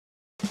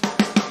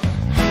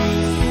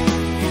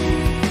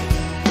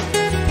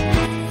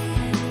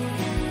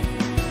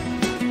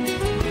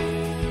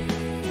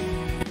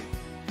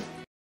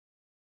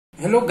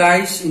Hello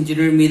guys,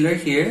 Engineer Miller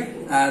here.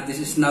 This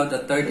is now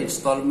the third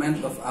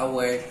installment of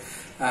our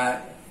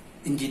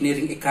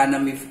engineering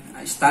economy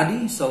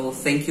study. So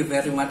thank you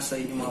very much sa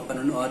inyong mga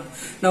panonood.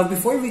 Now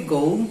before we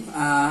go,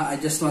 I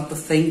just want to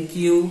thank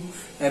you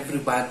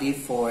everybody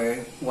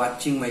for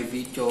watching my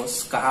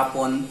videos.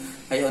 Kahapon,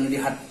 I only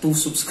had 2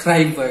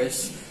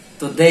 subscribers.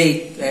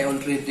 Today, I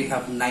already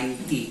have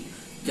 90.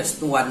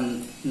 Just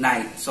one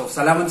night. So,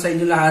 salamat sa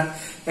inyo lahat.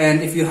 And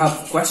if you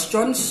have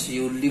questions,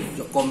 you leave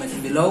the comment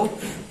below.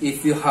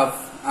 If you have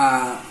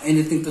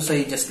anything to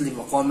say, just leave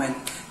a comment.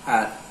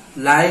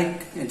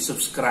 Like and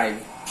subscribe.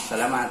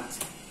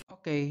 Salamat.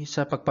 Okay,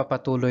 sa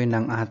pagpapatuloy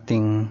ng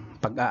ating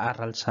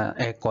pag-aaral sa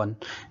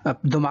Econ,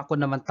 dumako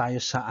naman tayo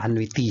sa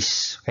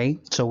annuities.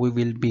 Okay? So we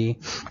will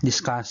be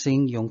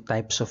discussing yung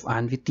types of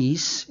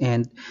annuities,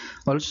 and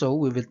also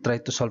we will try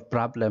to solve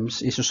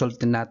problems.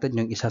 Isusolve din natin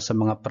yung isa sa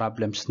mga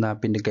problems na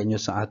binigay nyo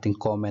sa ating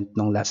comment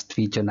nung last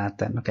video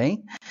natin.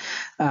 Okay?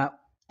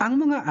 Ang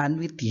mga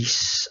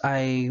annuities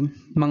ay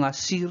mga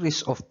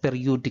series of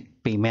periodic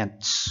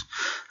payments.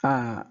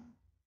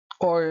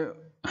 Or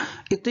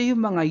ito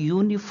yung mga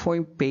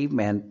uniform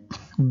payment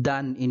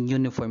done in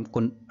uniform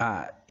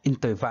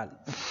interval.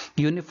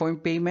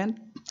 Uniform payment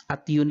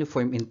at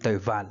uniform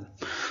interval.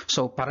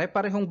 So,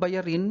 pare-parehong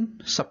bayarin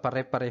sa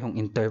pare-parehong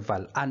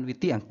interval.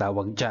 Annuity ang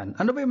tawag dyan.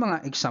 Ano ba yung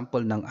mga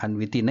example ng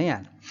annuity na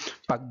yan?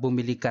 Pag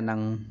bumili ka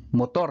ng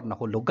motor na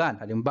hulugan,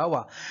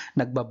 halimbawa,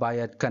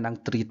 nagbabayad ka ng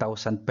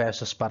 3,000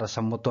 pesos para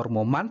sa motor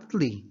mo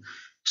monthly.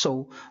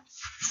 So,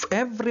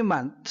 every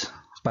month,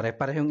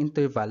 pare-parehong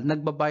interval,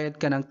 nagbabayad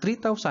ka ng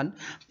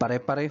 3,000,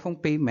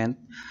 pare-parehong payment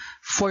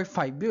for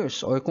 5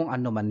 years or kung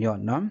ano man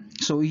yon, no?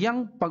 So,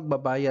 yung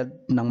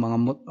pagbabayad ng mga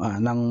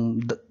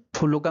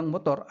hulugang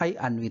motor ay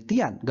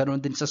annuity yan.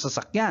 Ganon din sa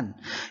sasakyan,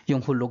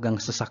 yung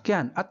hulugang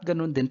sasakyan, at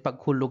ganon din pag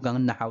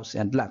hulugang na house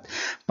and lot.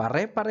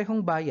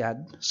 Pare-parehong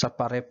bayad sa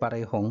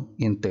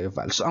pare-parehong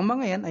interval. So, ang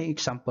mga yan ay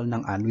example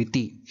ng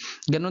annuity.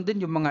 Ganon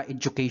din yung mga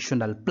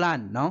educational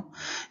plan, no?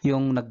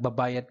 Yung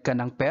nagbabayad ka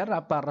ng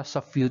pera para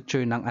sa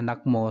future ng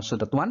anak mo so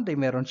that one day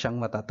meron siyang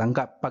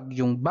matatanggap. Pag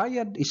yung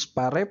bayad is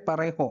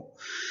pare-pareho,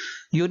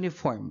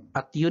 uniform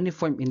at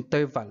uniform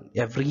interval,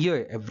 every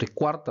year, every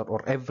quarter,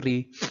 or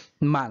every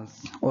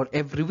month, or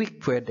every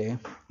week pwede,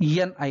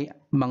 yan ay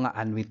mga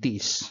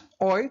annuities.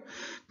 Or,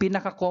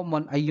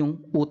 pinaka-common ay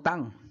yung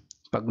utang.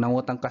 Pag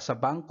nangutang ka sa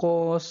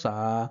bangko,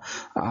 sa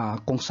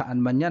kung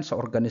saan man yan, sa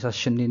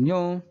organisasyon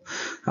ninyo,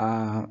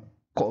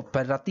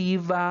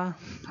 kooperatiba,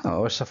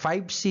 or sa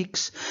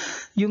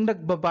 5-6, yung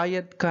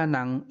nagbabayad ka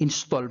ng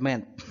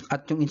installment.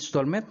 At yung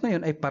installment na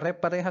yun ay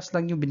pare-parehas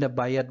lang yung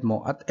binabayad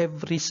mo at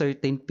every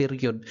certain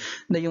period,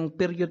 na yung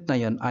period na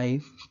yun ay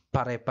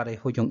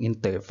pare-pareho yung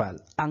interval.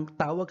 Ang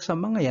tawag sa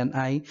mga yan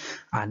ay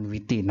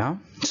annuity,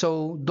 no?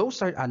 So, those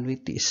are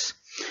annuities.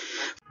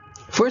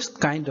 First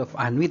kind of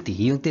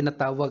annuity, yung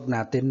tinatawag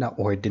natin na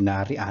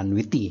ordinary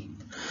annuity.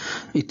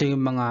 Ito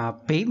yung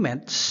mga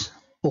payments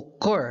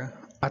occur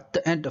at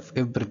the end of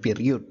every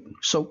period.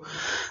 So,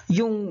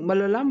 yung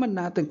malalaman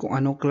natin kung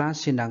anong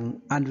klase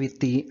ng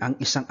annuity ang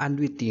isang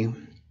annuity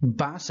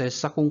base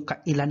sa kung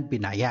kailan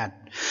binayad.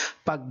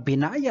 Pag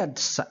binayad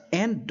sa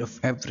end of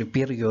every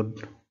period,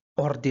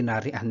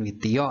 ordinary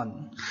annuity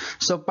yon.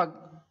 So, pag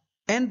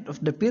end of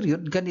the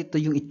period, ganito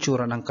yung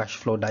itsura ng cash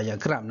flow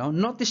diagram. No?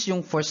 Notice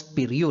yung first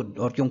period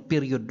or yung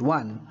period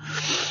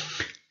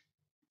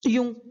 1.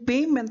 Yung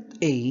payment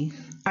A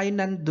ay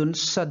nandun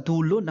sa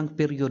dulo ng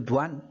period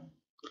 1.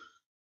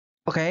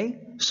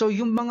 Okay? So,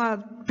 yung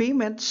mga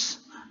payments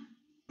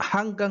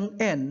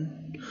hanggang N,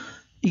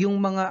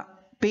 yung mga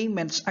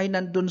payments ay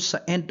nandun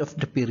sa end of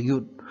the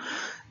period.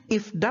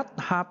 If that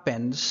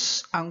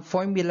happens, ang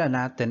formula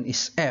natin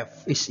is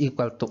F is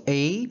equal to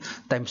A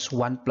times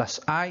 1 plus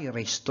I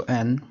raised to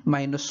N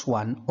minus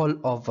 1 all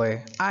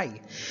over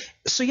I.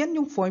 So, yan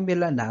yung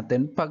formula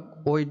natin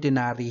pag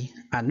ordinary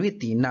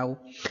annuity. Now,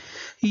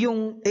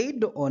 yung A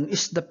doon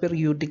is the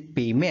periodic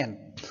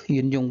payment.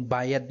 Yun yung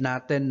bayad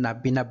natin na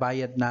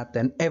binabayad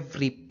natin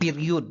every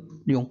period,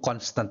 yung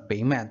constant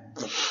payment.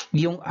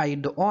 Yung I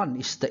doon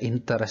is the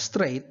interest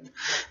rate,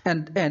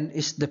 and N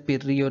is the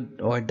period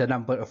or the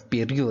number of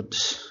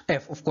periods.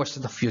 F, of course,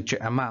 the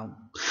future amount.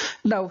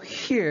 Now,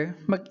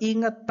 here,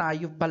 mag-ingat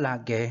tayo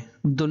palagi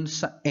dun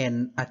sa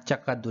N at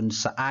saka dun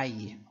sa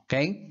I.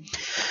 Okay?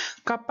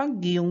 Kapag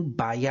yung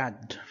bayad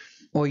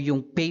o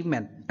yung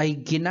payment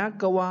ay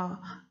ginagawa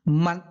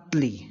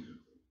monthly,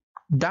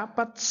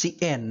 dapat si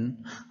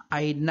N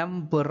ay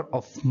number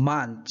of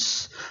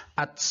months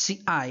at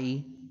si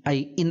I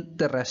ay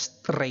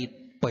interest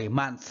rate per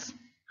month.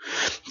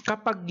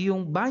 Kapag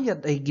yung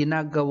bayad ay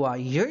ginagawa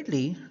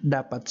yearly,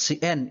 dapat si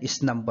N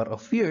is number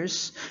of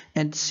years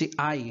and si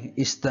I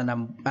is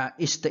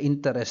the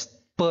interest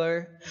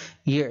per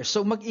year.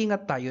 So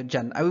mag-ingat tayo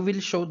dyan. I will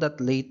show that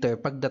later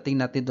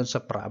pagdating natin dun sa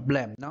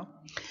problem.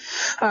 No?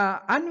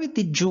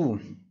 Annuity due.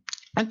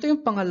 Ito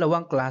yung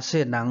pangalawang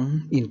klase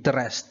ng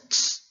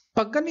interests.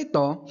 Pag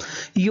ganito,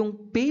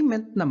 yung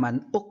payment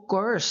naman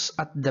occurs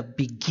at the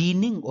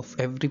beginning of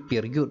every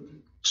period.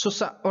 So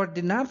sa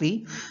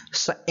ordinary,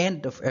 sa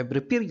end of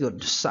every period.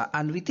 Sa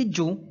annuity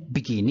due,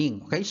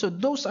 beginning. Okay? So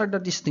those are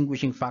the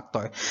distinguishing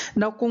factor.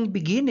 Now kung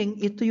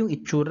beginning, ito yung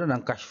itsura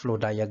ng cash flow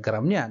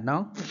diagram niya.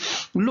 No?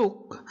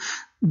 Look,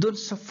 dun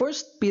sa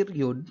first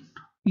period,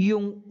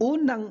 yung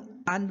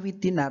unang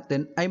annuity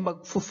natin ay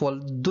mag-fall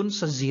dun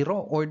sa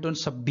 0 or dun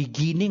sa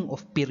beginning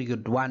of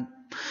period 1.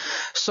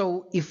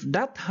 So if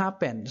that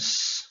happens,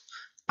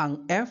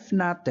 ang F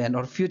natin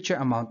or future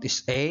amount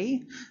is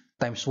A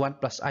times 1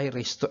 plus I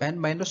raised to n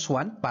minus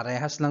 1.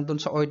 Parehas lang dun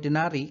sa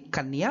ordinary.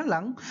 Kanya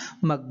lang,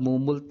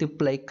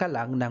 magmumultiply ka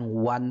lang ng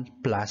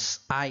 1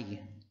 plus I.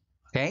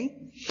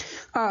 Okay?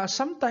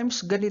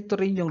 Sometimes, ganito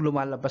rin yung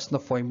lumalabas na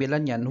formula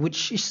niyan,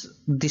 which is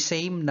the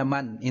same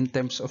naman in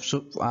terms of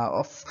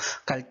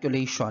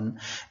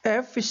calculation.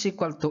 F is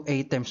equal to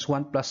A times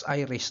 1 plus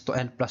I raised to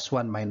n plus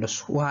 1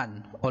 minus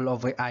 1 all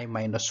over I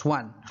minus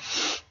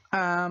 1.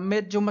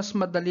 Medyo mas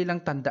madali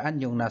lang tandaan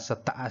yung nasa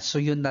taas. So,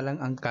 yun na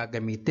lang ang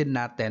gagamitin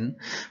natin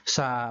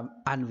sa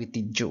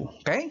annuity due.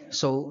 Okay?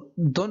 So,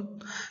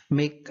 don't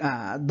make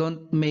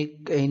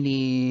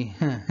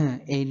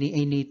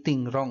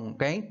anything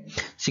wrong. Okay?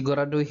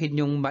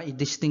 Siguraduhin yung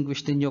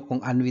ma-distinguish ninyo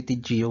kung annuity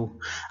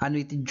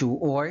due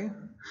or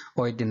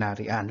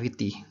ordinary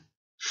annuity.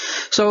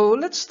 So,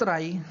 let's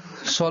try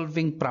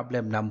solving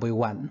problem number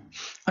 1.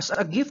 As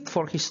a gift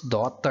for his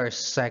daughter's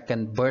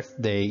second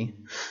birthday,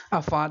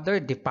 a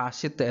father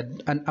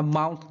deposited an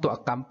amount to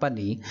a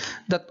company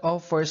that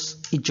offers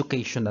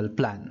educational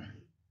plan.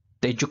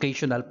 The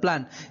educational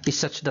plan is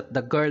such that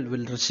the girl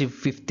will receive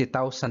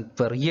 50,000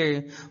 per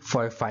year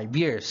for 5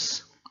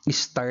 years,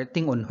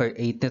 starting on her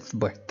 18th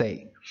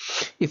birthday.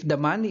 If the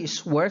money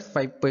is worth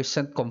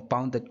 5%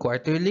 compounded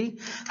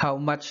quarterly, how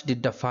much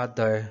did the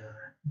father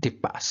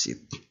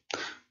deposit?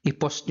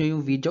 I-post nyo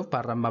yung video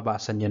para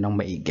mabasa nyo ng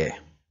maigi.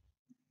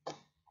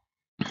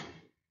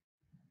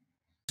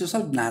 To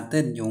solve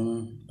natin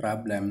yung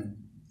problem,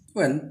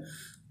 well,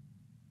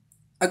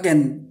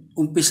 again,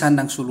 umpisa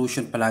ng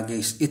solution palagi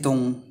is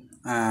itong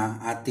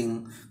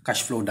ating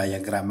cash flow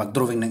diagram,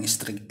 mag-drawing ng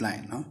straight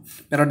line. No?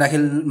 Pero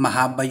dahil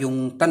mahaba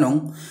yung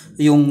tanong,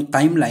 yung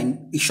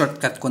timeline,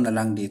 i-shortcut ko na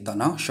lang dito.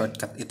 No?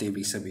 Shortcut, ito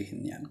ibig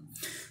sabihin yan.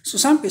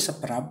 So, sampai sa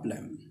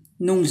problem,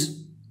 nung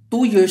 2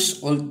 years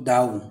old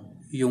daw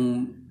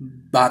yung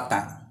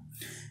bata,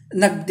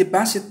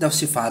 nag-deposit daw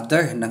si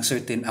father ng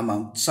certain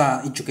amount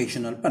sa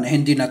educational plan.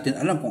 Hindi natin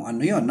alam kung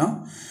ano yon,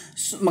 no?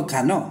 So,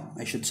 magkano,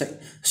 I should say.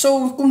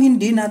 So, kung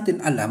hindi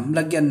natin alam,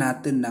 lagyan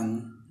natin ng,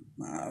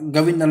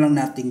 gawin na lang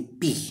nating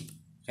P.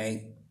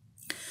 Okay?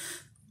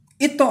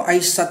 Ito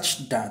ay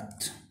such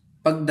that,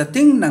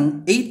 pagdating ng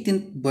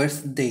 18th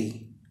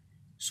birthday,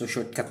 so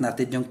shortcut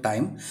natin yung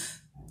time,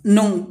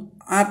 nung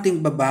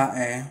ating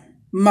babae,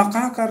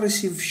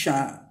 makaka-receive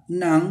siya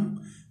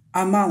ng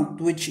amount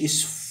which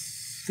is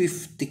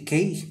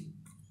 50K.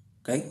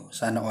 Okay?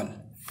 Sana all.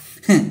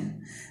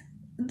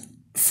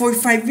 For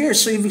 5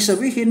 years. So, ibig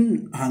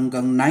sabihin,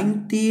 hanggang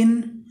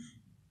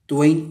 19,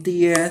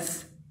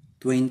 20th,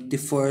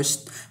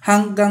 21st,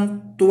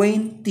 hanggang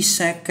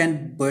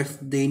 22nd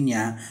birthday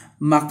niya,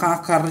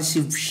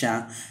 makaka-receive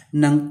siya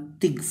ng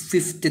tig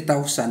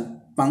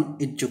 50,000 pang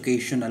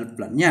educational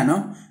plan niya,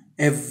 no?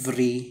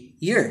 Every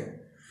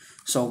year.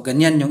 So,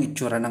 ganyan yung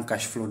itsura ng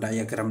cash flow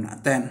diagram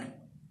natin.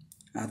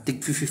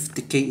 Tig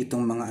 50K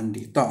itong mga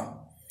andito.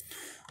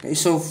 Okay,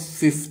 so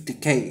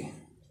 50K.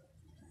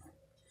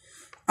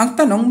 Ang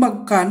tanong,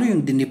 magkano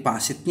yung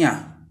diniposit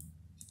niya?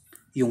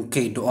 Yung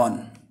K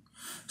doon.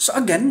 So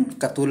again,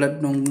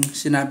 katulad nung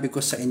sinabi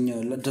ko sa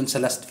inyo doon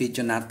sa last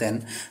video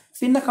natin,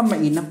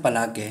 pinakamainam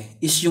palagi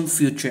is yung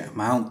future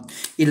amount.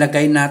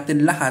 Ilagay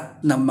natin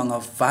lahat ng mga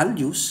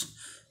values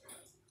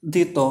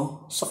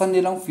dito sa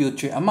kanilang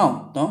future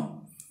amount,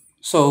 no?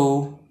 So,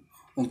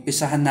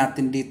 umpisahan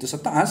natin dito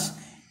sa taas,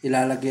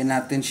 ilalagay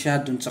natin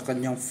siya dun sa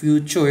kanyang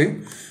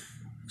future.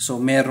 So,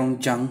 merong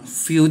diyang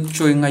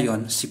future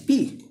ngayon si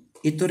P.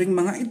 Ito ring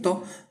mga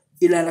ito,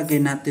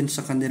 ilalagay natin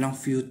sa kanilang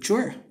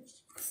future.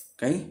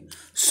 Okay?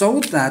 So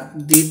that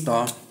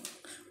dito,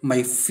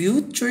 may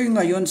future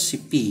ngayon si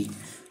P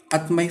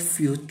at may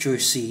future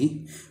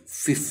si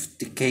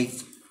 50K.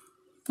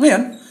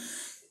 Ngayon,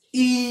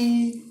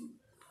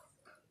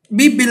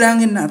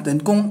 bibilangin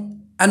natin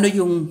kung ano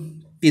yung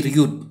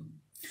period.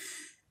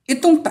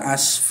 Itong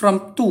taas,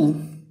 from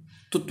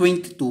 2 to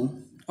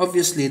 22,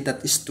 obviously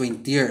that is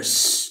 20 years.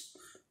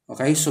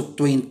 Okay, so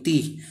 20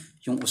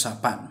 yung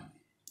usapan.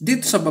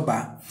 Dito sa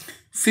baba,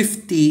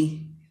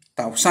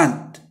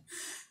 50,000.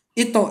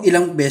 Ito,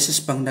 ilang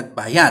beses pang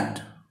nagbayad?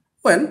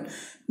 Well,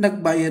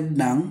 nagbayad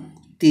ng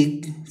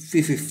tig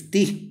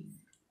 50.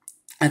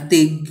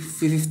 Tig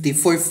 50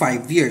 for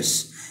 5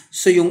 years.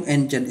 So yung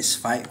end dyan is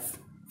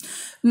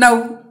 5.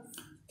 Now,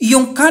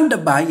 yung kada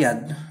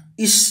bayad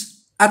is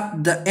at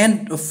the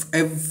end of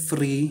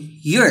every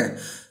year.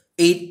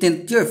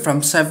 18th year, from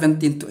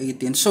 17 to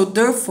 18. So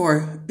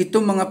therefore,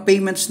 itong mga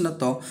payments na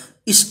to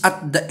is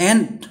at the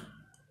end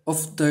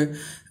of the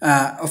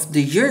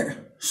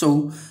year.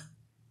 So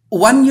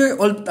 1 year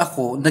old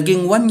ako,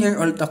 naging 1 year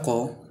old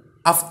ako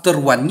after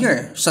 1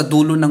 year, sa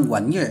dulo ng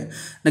 1 year.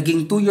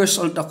 Naging 2 years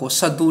old ako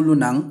sa dulo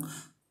ng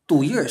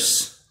 2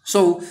 years.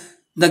 So,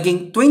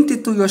 naging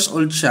 22 years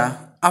old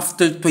siya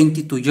after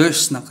 22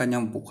 years ng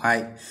kanyang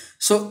buhay.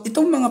 So,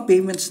 itong mga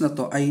payments na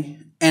to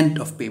ay end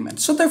of payment.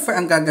 So, therefore,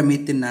 ang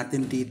gagamitin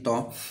natin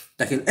dito,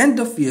 dahil end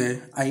of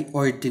year, ay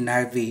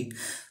ordinary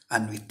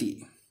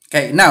annuity.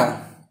 Okay,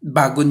 now,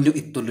 bago nyo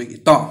ituloy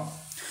ito,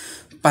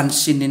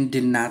 pansinin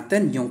din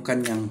natin yung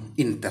kanyang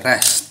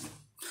interest.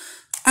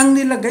 Ang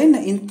nilagay na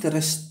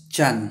interest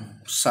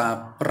dyan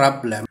sa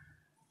problem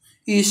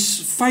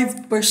is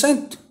 5%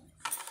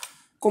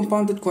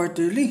 compounded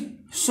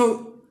quarterly.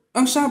 So,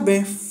 ang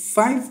sabi,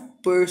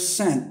 5%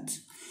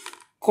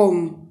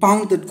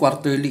 compounded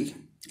quarterly.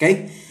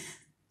 Okay?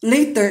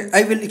 Later,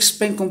 I will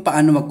explain kung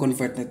paano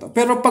mag-convert nito.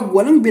 Pero pag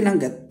walang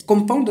binanggit,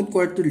 compounded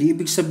quarterly,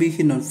 ibig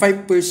sabihin nun,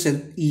 5%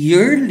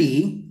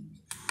 yearly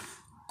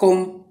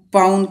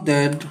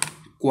compounded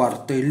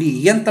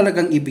quarterly. Yan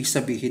talagang ibig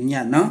sabihin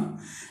yan, no?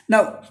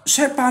 Now,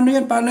 sir, paano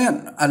yan?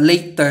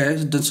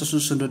 Later, dun sa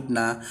susunod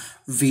na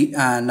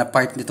na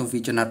part nitong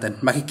video natin,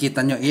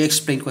 makikita nyo,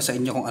 i-explain ko sa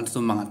inyo kung ano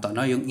itong mga to,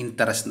 no? Yung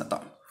interest na to.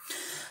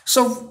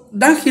 So,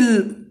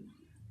 dahil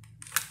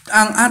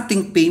ang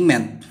ating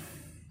payment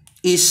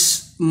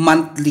is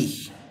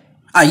yearly,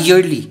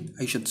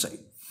 I should say.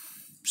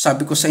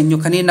 Sabi ko sa inyo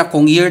kanina,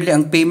 kung yearly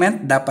ang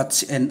payment, dapat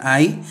si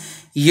NI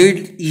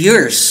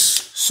years.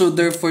 So,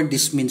 therefore,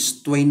 this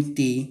means 20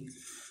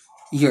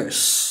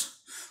 years.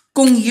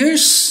 Kung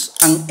years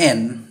ang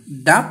N,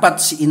 dapat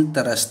si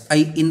interest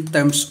ay in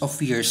terms of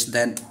years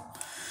din.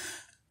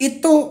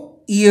 Ito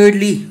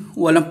yearly,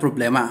 walang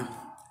problema.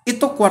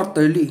 Ito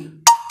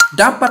quarterly.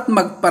 Dapat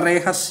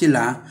magparehas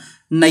sila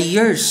na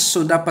years.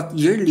 So, dapat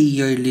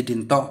yearly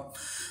din to.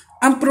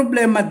 Ang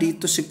problema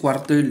dito si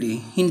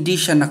quarterly, hindi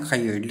siya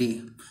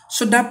naka-yearly.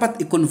 So, dapat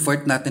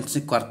i-convert natin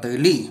si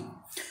quarterly.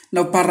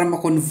 Now, para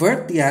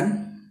ma-convert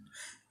yan,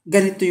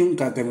 ganito yung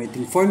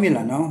gagamitin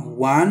formula, no?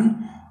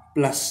 1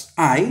 plus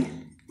I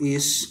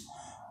is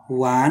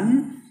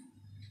 1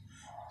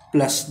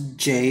 plus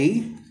J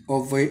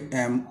over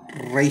M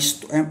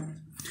raised to M.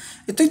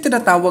 Ito yung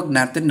tinatawag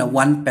natin na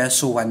 1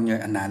 peso 1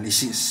 year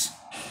analysis.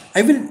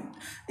 I will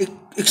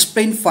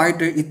explain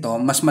further ito,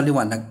 mas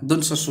maliwanag,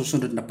 dun sa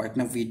susunod na part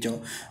ng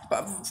video.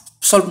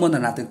 Solve muna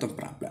natin itong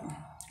problem.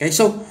 Okay,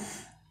 so,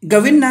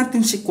 gawin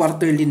natin si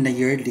quarterly na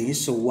yearly.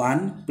 So,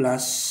 1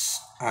 plus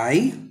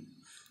I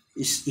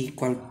is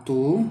equal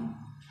to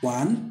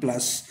 1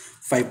 plus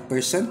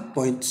 5%,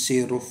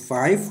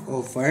 0.05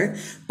 over,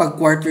 pag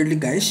quarterly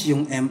guys,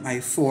 yung MI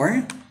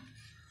 4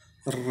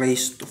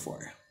 raised to 4.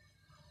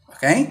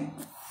 Okay?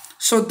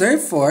 So,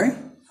 therefore,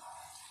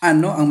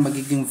 ano ang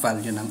magiging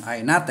value ng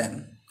I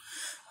natin?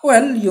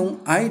 Well,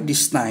 yung I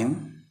this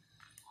time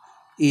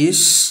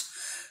is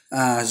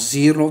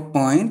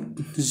 0.0504.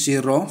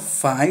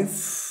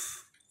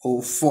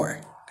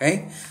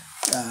 Okay?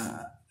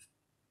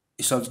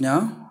 I-solve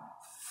nyo.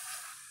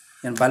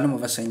 Yan ba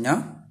lumabas sa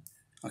inyo?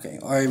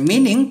 Okay. Or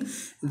meaning,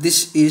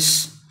 this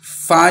is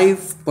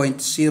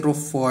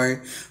 5.04%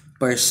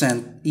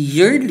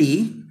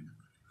 yearly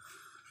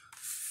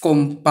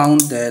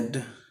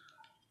compounded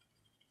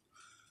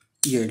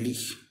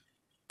yearly.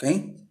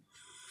 Okay?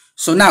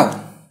 So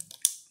now,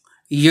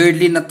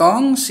 yearly na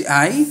tong si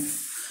I,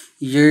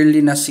 yearly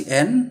na si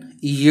N,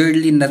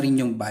 yearly na rin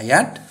yung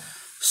bayad.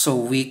 So,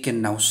 we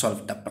can now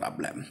solve the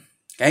problem.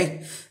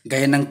 Okay?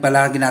 Gaya ng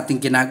palagi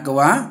natin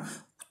ginagawa,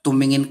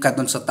 tumingin ka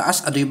doon sa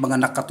taas, ano yung mga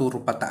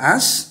nakaturo pa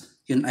taas,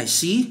 yun ay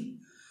si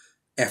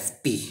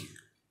FP.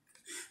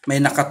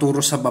 May nakaturo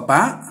sa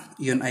baba,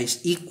 yun ay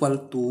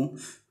equal to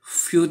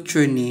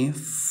future ni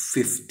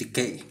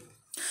 50K.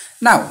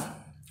 Now,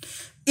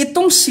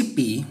 itong si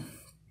P,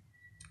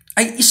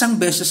 ay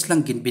isang beses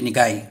lang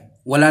binigay.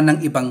 Wala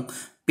nang ibang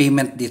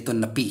payment dito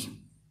na P.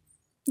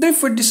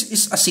 Therefore, this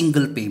is a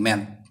single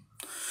payment.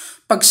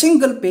 Pag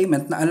single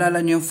payment, naalala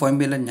nyo yung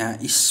formula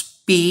niya is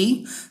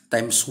P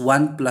times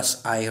 1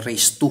 plus I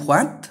raised to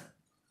what?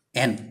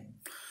 N.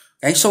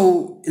 Okay,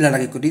 so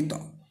ilalagay ko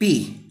dito. P,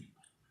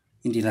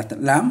 hindi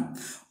natin alam.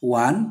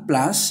 1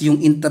 plus,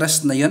 yung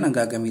interest na yon ang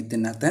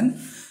gagamitin natin.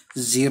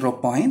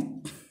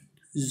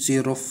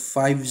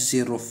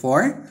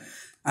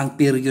 0.0504. Ang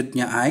period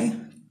niya ay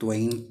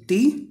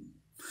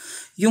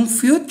 20. Yung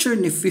future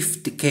ni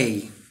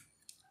 50K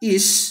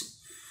is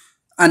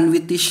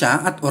annuity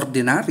siya at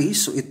ordinary.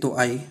 So, ito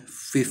ay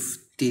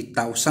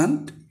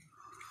 50,000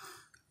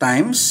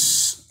 times,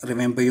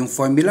 remember yung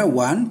formula,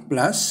 1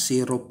 plus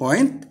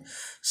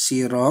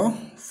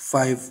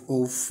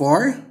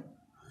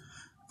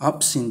 0.0504.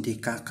 Oops, hindi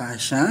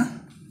kakasya.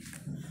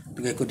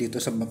 Lagay ko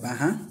dito sa baba,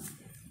 ha?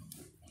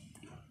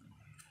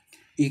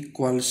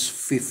 Equals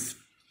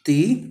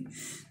 50,000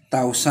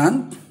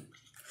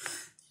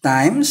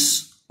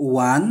 times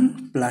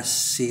 1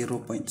 plus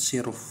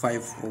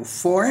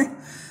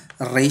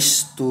 0.0504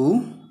 raised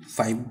to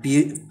 5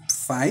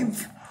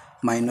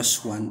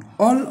 minus 1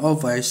 all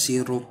over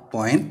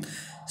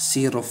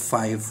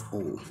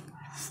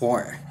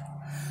 0.0504.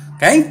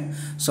 Okay?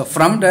 So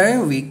from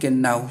there, we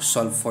can now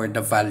solve for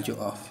the value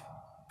of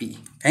P.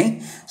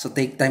 Okay? So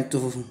take time to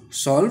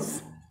solve.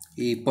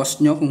 I-post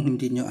nyo kung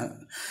hindi nyo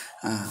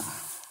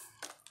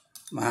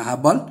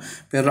mahabol.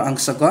 Pero ang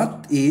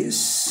sagot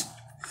is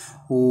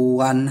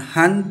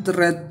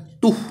 102,542.72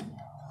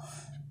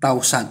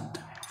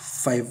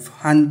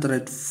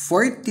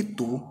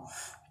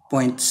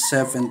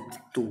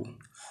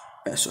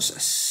 pesos.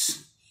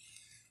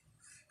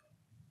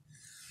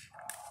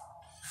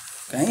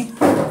 Okay?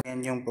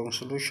 Yan yung pong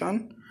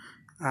solution.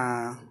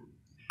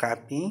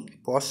 Copy,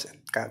 post,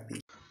 and copy.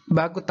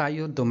 Bago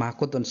tayo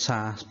dumako dun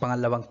sa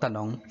pangalawang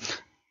tanong,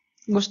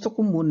 gusto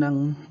ko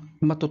munang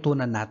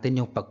matutunan natin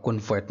yung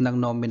pag-convert ng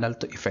nominal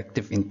to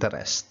effective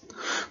interest.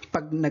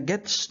 Pag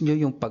nagets nyo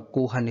yung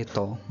pagkuha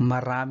nito,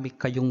 marami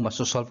kayong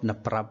masosolve na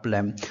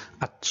problem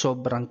at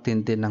sobrang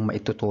tindi ng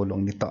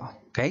maitutulong nito.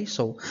 Okay?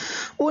 So,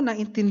 una,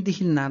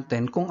 intindihin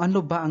natin kung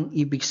ano ba ang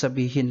ibig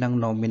sabihin ng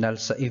nominal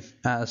sa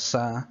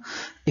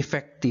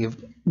effective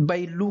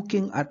by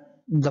looking at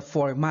the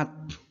format.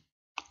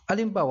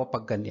 Halimbawa,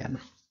 pag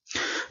ganyan.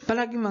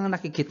 Palaging mga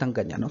nakikitang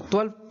ganyan, no?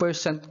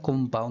 12%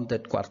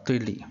 compounded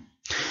quarterly.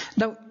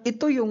 Now,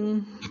 ito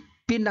yung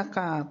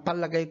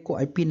palagay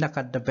ko ay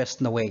the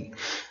best na way.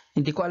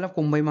 Hindi ko alam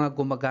kung may mga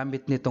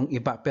gumagamit nitong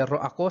iba, pero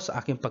ako sa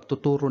aking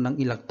pagtuturo ng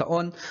ilang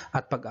taon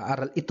at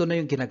pag-aaral, ito na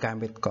yung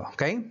ginagamit ko.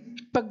 Okay?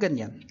 Pag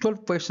ganyan,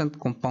 12%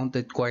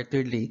 compounded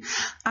quarterly,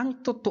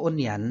 ang totoo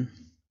niyan,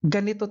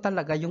 ganito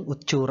talaga yung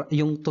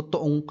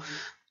totoong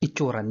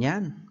itsura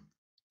niyan.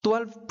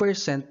 12%,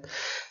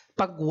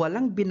 pag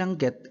walang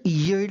binanggit,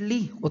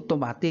 yearly,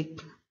 automatic.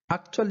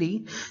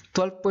 Actually,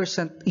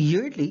 12%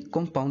 yearly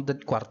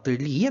compounded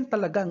quarterly. Yan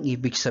talaga ang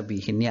ibig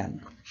sabihin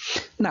yan.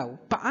 Now,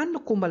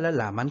 paano ko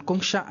malalaman kung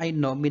siya ay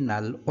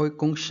nominal or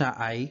kung siya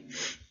ay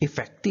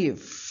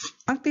effective?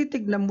 Ang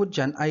titignan mo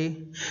dyan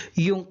ay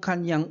yung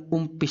kanyang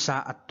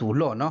umpisa at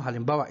dulo. No?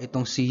 Halimbawa,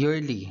 itong si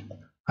yearly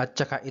at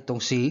saka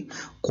itong si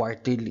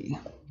quarterly.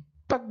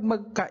 Pag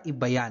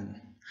magkaiba yan,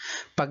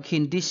 pag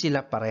hindi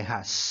sila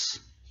parehas,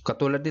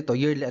 katulad dito,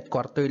 yearly at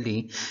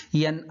quarterly,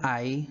 yan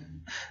ay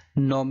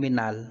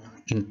nominal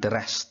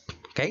interest.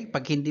 Okay?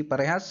 Pag hindi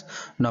parehas,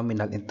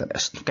 nominal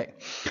interest. Okay.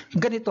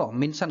 Ganito,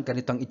 minsan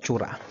ganito ang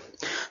itsura.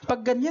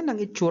 Pag ganyan ang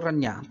itsura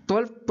niya,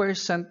 12%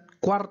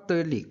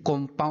 quarterly,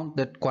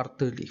 compounded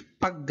quarterly.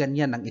 Pag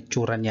ganyan ang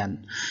itsura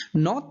niyan,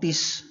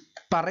 notice,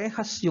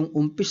 parehas yung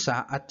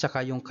umpisa at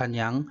saka yung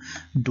kanyang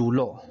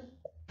dulo.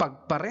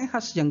 Pag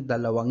parehas yung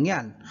dalawang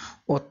yan,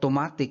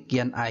 automatic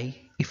yan ay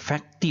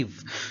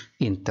effective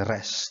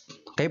interest.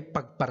 Okay?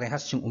 Pag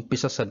parehas yung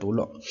umpisa sa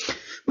dulo.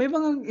 May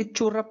mga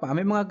itsura pa,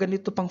 may mga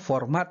ganito pang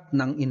format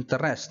ng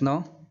interest,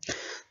 no?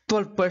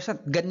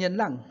 12%, ganyan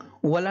lang.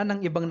 Wala nang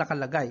ibang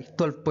nakalagay,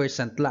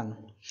 12% lang.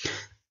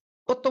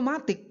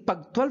 Automatic,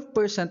 pag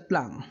 12%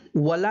 lang,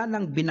 wala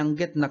nang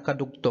binanggit na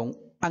kadugtong,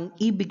 ang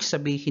ibig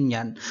sabihin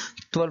yan,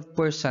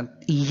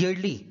 12%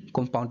 yearly,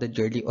 compounded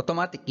yearly,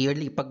 automatic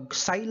yearly. Pag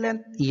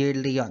silent,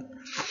 yearly yon.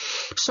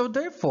 So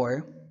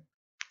therefore,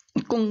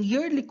 kung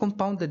yearly,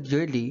 compounded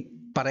yearly,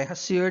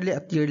 parehas yearly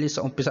at yearly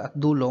sa umpisa at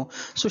dulo,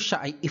 so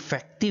siya ay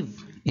effective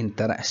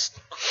interest.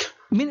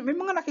 May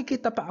mga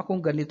nakikita pa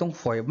akong ganitong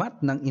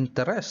format ng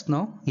interest,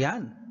 no?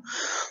 Yan.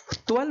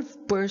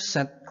 12%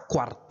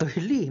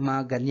 quarterly,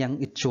 mga ganyang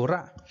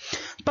itsura.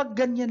 Pag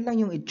ganyan lang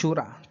yung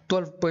itsura,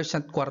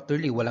 12%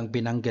 quarterly, walang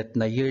binanggit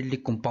na yearly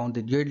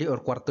compounded yearly or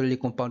quarterly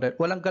compounded,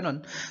 walang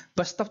ganon.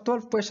 Basta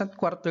 12%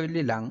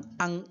 quarterly lang,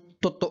 ang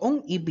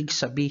totoong ibig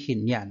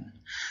sabihin yan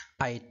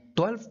ay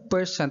 12%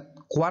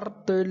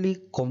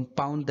 quarterly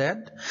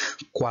compounded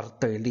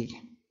quarterly.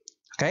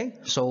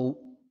 Okay? So,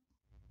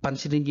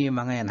 pansinin niyo yung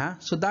mga yan, ha?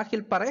 So,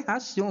 dahil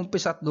parehas, yung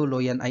umpisa at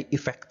dulo yan ay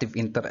effective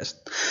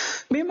interest.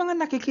 May mga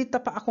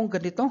nakikita pa akong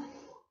ganito.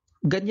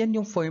 Ganyan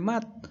yung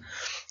format.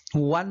 1%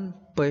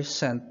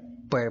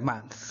 per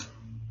month.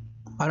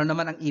 Ano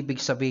naman ang ibig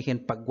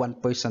sabihin pag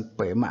 1%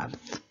 per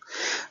month?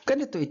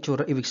 Ganito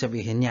itsura, ibig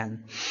sabihin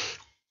yan.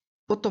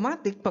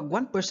 Automatic, pag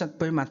 1%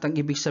 per month, ang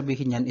ibig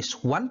sabihin yan is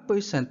 1%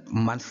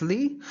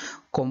 monthly,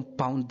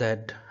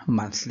 compounded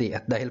monthly.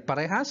 At dahil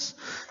parehas,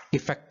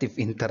 effective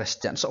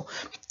interest yan. So,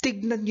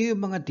 tignan nyo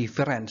yung mga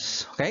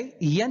difference. Okay?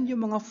 Yan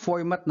yung mga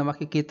format na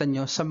makikita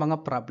nyo sa mga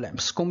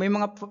problems. Kung may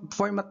mga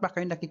format pa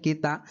kayo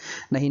nakikita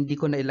na hindi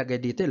ko na ilagay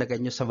dito, ilagay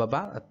nyo sa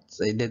baba at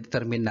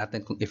i-determine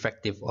natin kung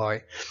effective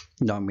or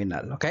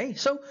nominal. Okay?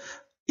 So,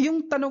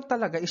 yung tanong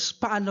talaga is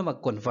paano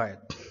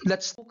mag-convert.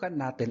 Let's subukan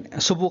natin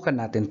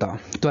to.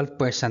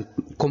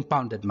 12%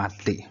 compounded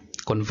monthly.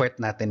 Convert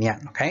natin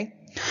yan,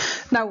 okay?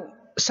 Now,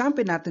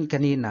 sabi natin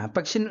kanina,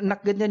 pag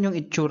ganyan yung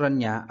itsura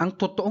niya, ang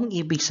totoong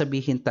ibig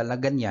sabihin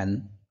talaga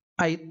niyan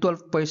ay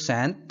 12%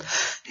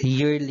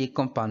 yearly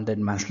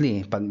compounded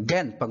monthly.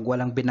 Pag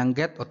walang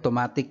binanggit,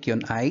 automatic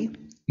yun ay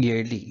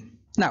yearly.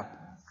 Now,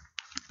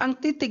 ang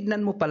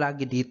titignan mo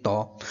palagi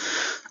dito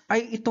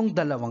ay itong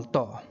dalawang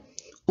to.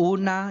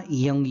 Una,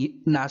 yung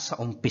nasa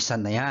umpisa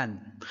na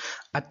yan.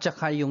 At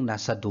saka yung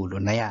nasa dulo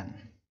na yan.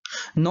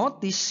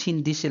 Notice,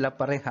 hindi sila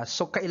parehas.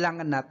 So,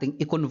 kailangan nating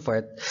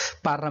i-convert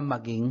para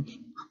maging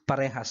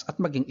parehas at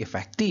maging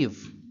effective.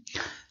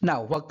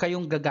 Now, huwag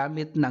kayong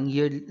gagamit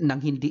ng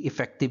hindi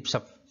effective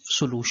sa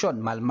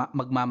solution.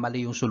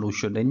 Magmamali yung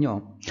solution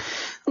ninyo.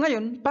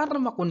 Ngayon, para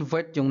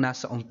ma-convert yung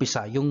nasa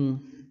umpisa, yung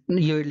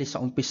yearly sa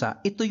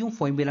umpisa, ito yung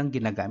formulang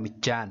ginagamit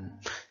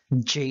dyan.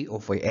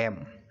 J/M.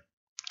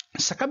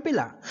 Sa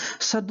kabila,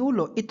 sa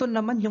dulo, ito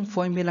naman yung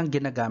formulang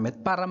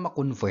ginagamit para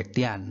ma-convert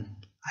yan.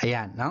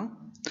 Ayan, no?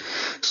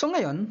 So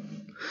ngayon,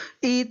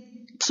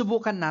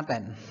 subukan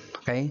natin.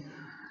 Okay?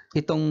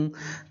 Itong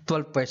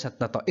 12%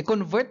 na to.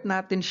 I-convert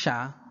natin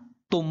siya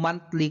to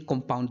monthly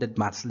compounded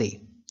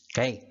monthly.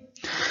 Okay?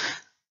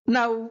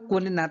 Now,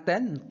 kunin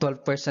natin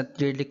 12%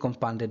 yearly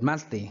compounded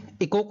monthly.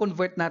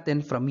 I-convert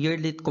natin from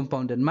yearly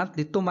compounded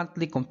monthly to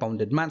monthly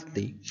compounded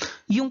monthly.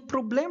 Yung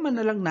problema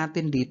na lang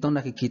natin dito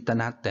nakikita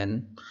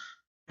natin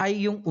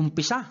ay yung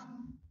umpisa,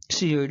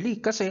 si yearly.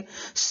 Kasi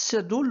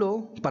sa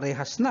dulo,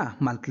 parehas na,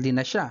 monthly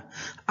na siya.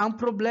 Ang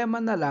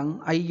problema na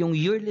lang ay yung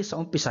yearly sa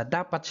umpisa,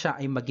 dapat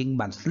siya ay maging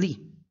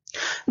monthly.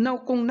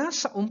 Now, kung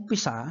nasa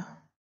umpisa,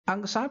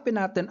 ang sabi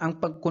natin ang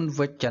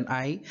pag-convert dyan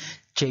ay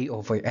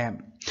J/M.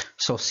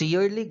 So, si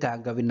yearly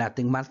gagawin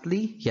nating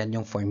monthly, yan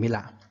yung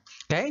formula.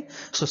 Okay?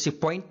 So, si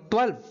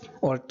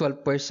 0.12 or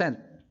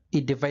 12%,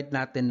 i-divide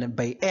natin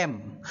by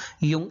M.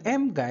 Yung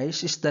M,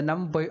 guys, is the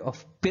number of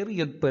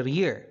period per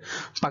year.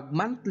 Pag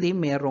monthly,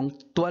 merong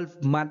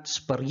 12 months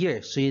per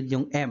year. So, yun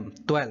yung M,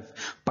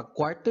 12. Pag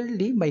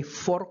quarterly, may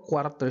 4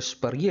 quarters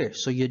per year.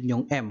 So, yun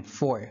yung M,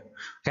 4.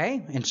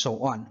 Okay? And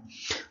so on.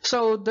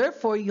 So,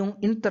 therefore,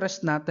 yung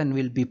interest natin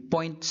will be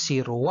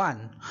 0.01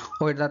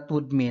 or that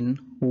would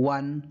mean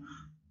 1%.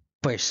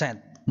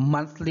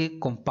 Monthly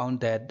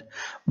compounded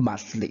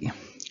monthly.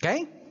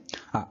 Okay?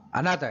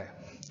 Another.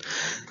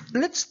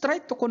 Let's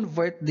try to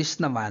convert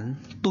this naman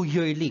to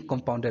yearly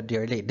compounded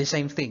yearly. The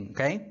same thing,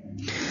 okay?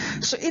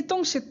 So,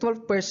 itong si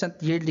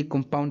 12% yearly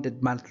compounded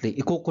monthly,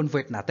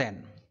 i-convert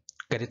natin.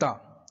 Ganito.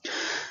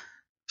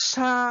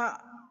 Sa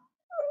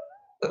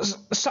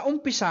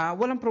umpisa,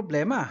 walang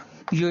problema.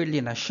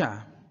 Yearly na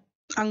siya.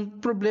 Ang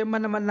problema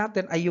naman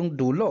natin ay yung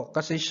dulo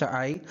kasi siya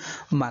ay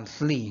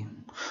monthly.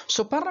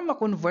 So, para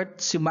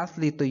ma-convert si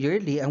monthly to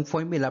yearly, ang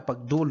formula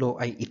pag dulo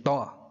ay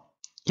ito.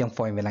 Yung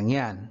formula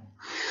yan.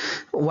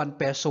 1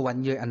 peso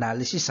 1 year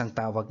analysis ang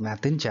tawag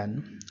natin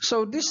dyan.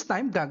 So, this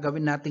time,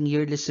 gagawin natin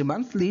yearly si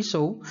monthly.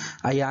 So,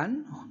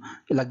 ayan,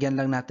 ilagyan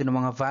lang natin ng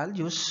mga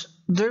values.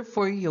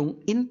 Therefore,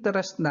 yung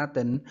interest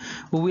natin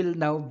will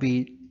now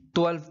be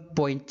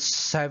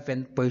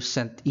 12.7%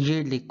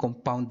 yearly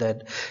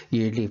compounded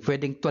yearly.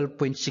 Pwedeng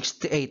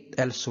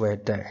 12.68 elsewhere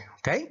there.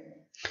 Okay?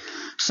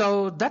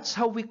 So, that's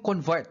how we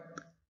convert.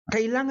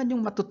 Kailangan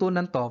yung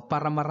matutunan to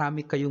para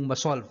marami kayong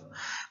masolve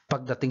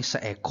pagdating sa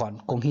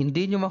econ. Kung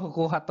hindi nyo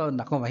makukuha to,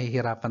 naku,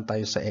 mahihirapan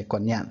tayo sa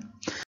econ yan.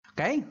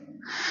 Okay?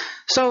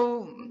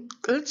 So,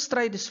 let's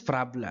try this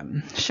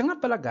problem. Siya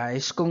nga pala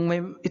guys, kung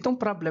itong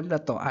problem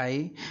na to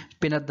ay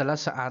pinadala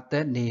sa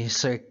atin ni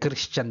Sir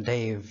Christian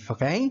Dave.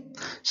 Okay?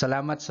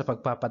 Salamat sa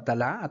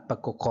pagpapadala at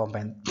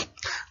pagko-comment.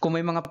 Kung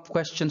may mga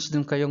questions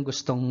din kayong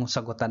gustong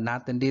sagutan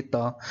natin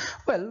dito,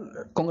 well,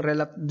 kung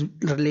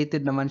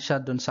related naman siya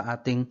dun sa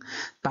ating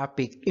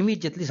topic,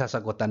 immediately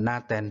sasagutan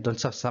natin dun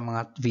sa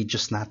mga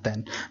videos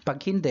natin. Pag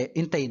hindi,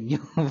 hintayin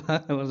nyo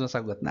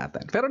masasagot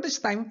natin. Pero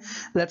this time,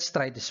 let's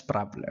try this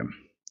problem.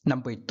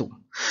 Number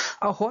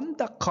 2. A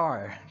Honda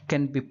car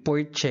can be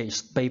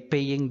purchased by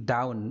paying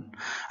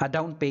a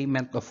down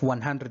payment of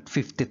 150,000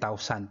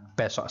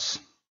 pesos.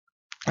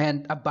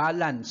 And a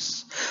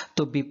balance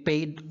to be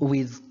paid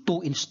with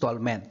 2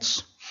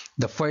 installments.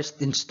 The first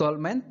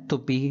installment to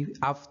be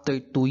after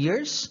 2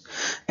 years,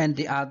 and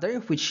the other,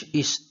 which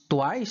is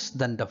twice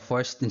than the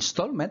first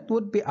installment,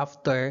 would be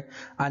after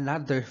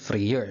another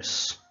 3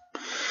 years.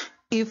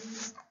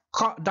 If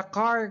the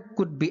car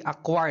could be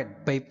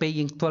acquired by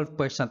paying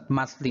 12%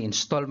 monthly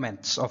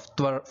installments of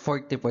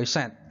 40%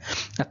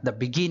 at the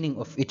beginning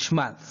of each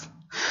month,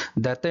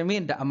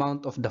 determine the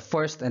amount of the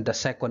first and the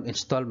second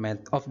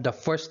installment of the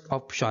first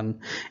option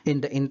in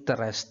the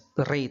interest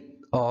rate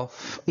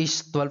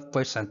is 12%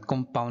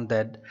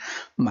 compounded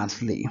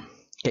monthly.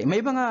 Okay, may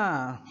mga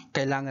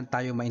kailangan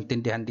tayo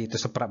maintindihan dito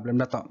sa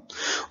problem na to.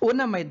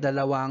 Una, may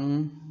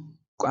dalawang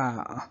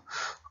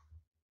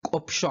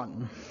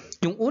option.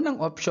 Yung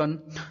unang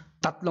option,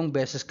 3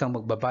 beses kang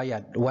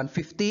magbabayad.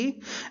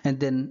 150,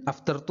 and then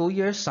after 2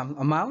 years, some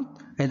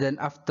amount, and then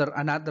after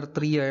another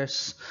 3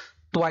 years,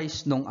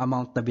 twice nung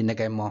amount na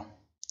binigay mo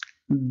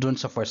dun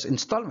sa first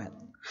installment.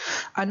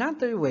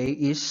 Another way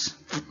is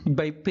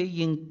by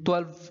paying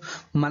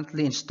 12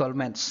 monthly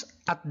installments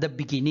at the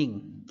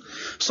beginning.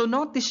 So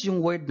notice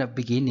yung word na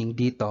beginning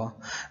dito.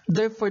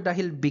 Therefore,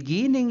 dahil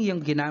beginning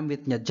yung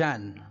ginamit niya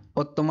dyan,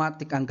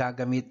 automatic ang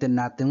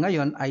gagamitin natin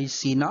ngayon ay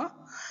sino?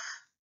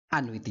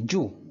 Annuity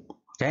due.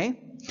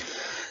 Okay?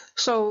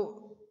 So,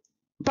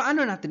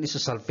 paano natin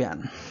isosolve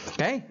yan?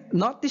 Okay?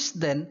 Notice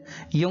then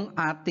yung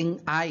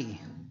ating I.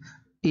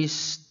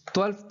 is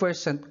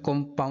 12%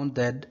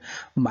 compounded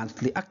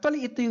monthly.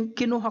 Actually, ito yung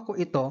kinuha ko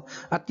ito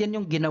at yan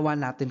yung ginawa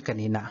natin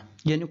kanina.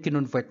 Yan yung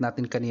kinonvert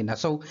natin kanina.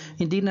 So,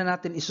 hindi na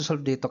natin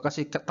isosolve dito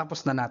kasi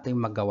tapos na natin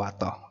magawa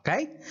to.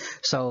 Okay?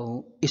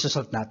 So,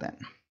 isosolve natin.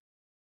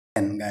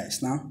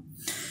 Guys, no?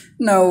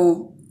 Now,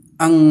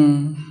 ang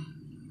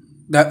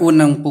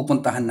unang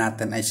pupuntahan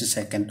natin ay si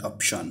second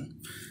option.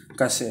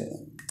 Kasi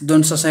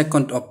doon sa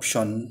second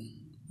option,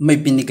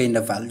 may binigay na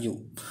value.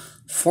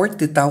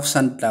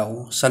 40,000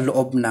 daw sa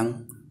loob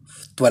ng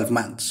 12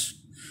 months.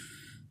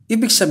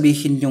 Ibig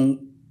sabihin yung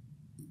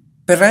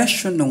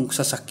presyo ng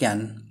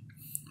sasakyan,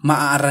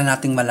 maaari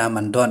nating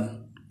malaman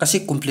doon.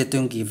 Kasi kumpleto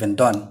yung given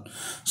doon.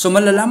 So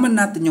malalaman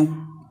natin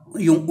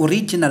yung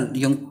original,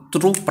 yung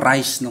true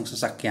price ng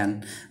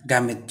sasakyan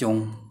gamit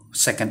yung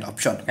second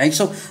option. Okay?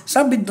 So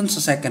sabi doon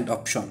sa second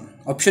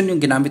option yung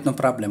ginamit ng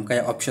problem,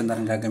 kaya option na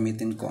rin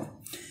gagamitin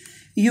ko.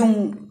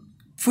 Yung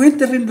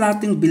pwede rin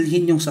nating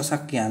bilhin yung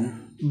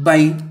sasakyan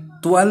by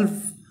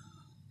 12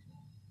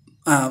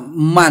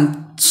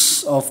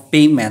 months of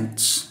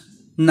payments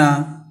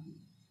na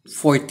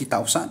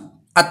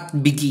 40,000 at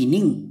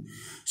beginning.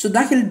 So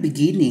dahil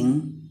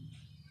beginning,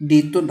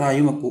 dito tayo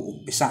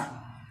mag-uumpisa.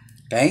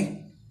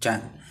 Okay?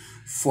 Diyan.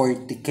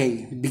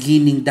 40K.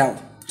 Beginning daw.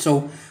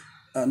 So,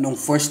 nung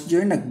first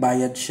year,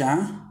 nagbayad siya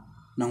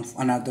ng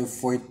another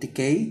 40K.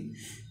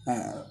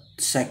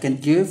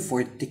 Second year,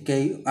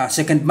 40K.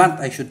 Second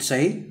month, I should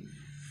say.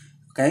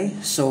 Okay?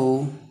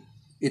 So,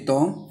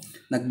 ito,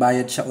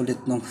 nagbayad siya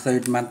ulit ng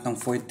third month ng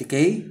 40K.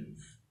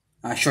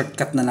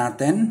 Shortcut na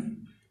natin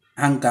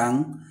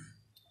hanggang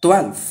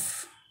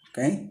 12.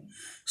 Okay?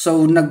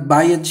 So,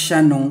 nagbayad siya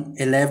nung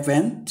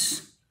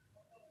 11th.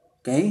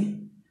 Okay?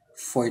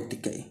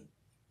 40K.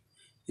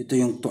 Ito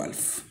yung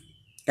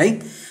 12.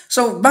 Okay?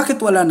 So,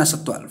 bakit wala na sa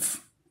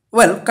 12?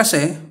 Well,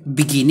 kasi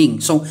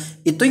beginning. So,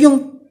 ito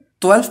yung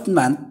 12th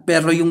month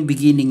pero yung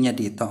beginning niya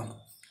dito.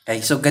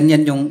 Okay? So,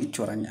 ganyan yung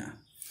itsura niya.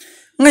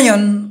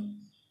 Ngayon,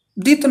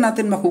 dito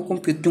natin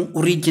makukompute yung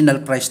original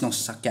price ng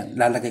sasakyan.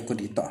 Lalagay ko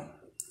dito.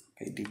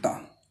 Okay, dito.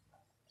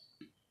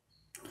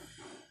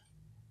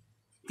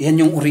 Yan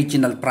yung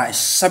original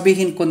price.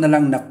 Sabihin ko na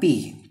lang na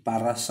P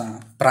para sa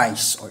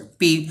price or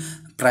P,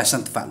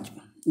 present value.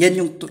 Yan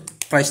yung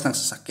price ng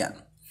sasakyan.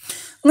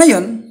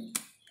 Ngayon,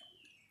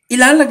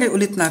 ilalagay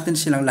ulit natin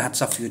silang lahat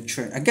sa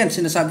future. Again,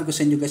 sinasabi ko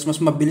sa inyo guys, mas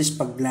mabilis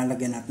pag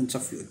lalagay natin sa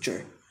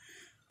future.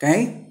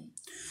 Okay?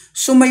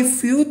 So, may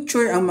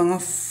future ang mga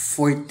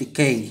 40K.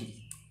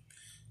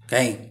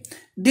 Okay.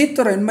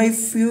 Dito rin, may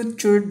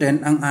future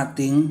din ang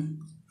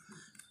ating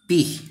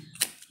P.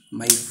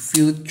 May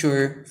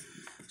future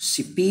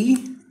si P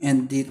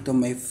and dito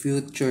may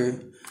future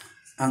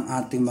ang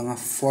ating mga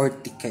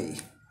 40K.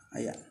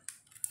 Ayan.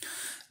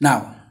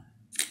 Now,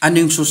 ano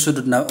yung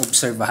susunod na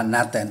obserbahan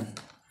natin?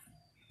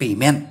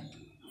 Payment.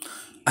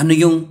 Ano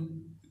yung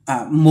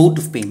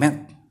mode of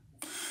payment?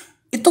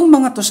 Itong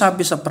mga to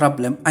sabi sa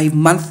problem ay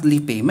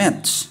monthly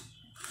payments.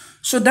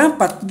 So,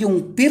 dapat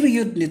yung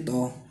period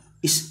nito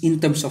is in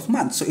terms of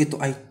months. So, ito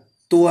ay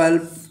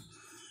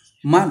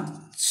 12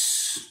 months.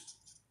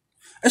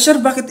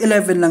 Sir, bakit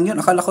 11 lang yun?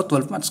 Akala ko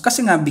 12 months.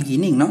 Kasi nga,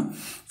 beginning, no?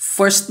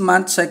 First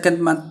month, second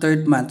month,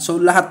 third month. So,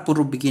 lahat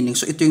puro beginning.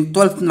 So, ito yung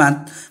 12th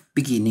month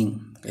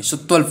beginning. Okay, so,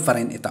 12 pa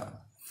rin ito.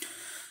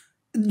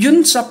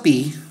 Yun sa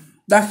P,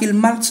 dahil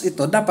months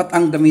ito, dapat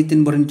ang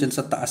gamitin mo rin dyan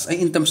sa taas ay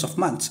in terms of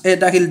months.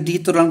 Dahil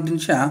dito lang din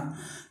siya,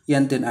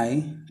 yan din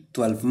ay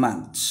 12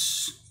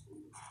 months.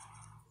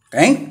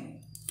 Okay?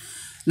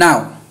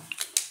 Now,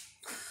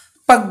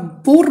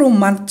 pag puro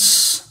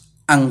months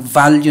ang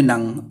value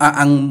ng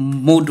ang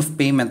mode of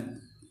payment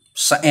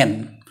sa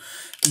N,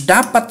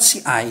 dapat si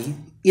I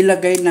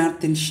ilagay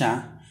natin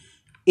siya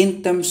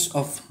in terms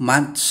of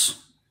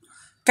months.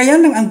 Kaya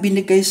lang ang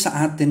binigay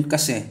sa atin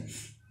kasi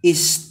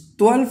is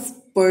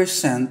 12%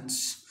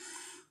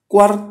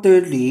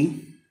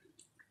 quarterly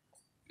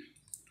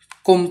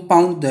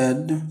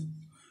compounded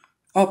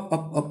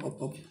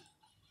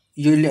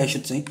yearly, I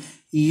should say,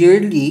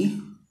 yearly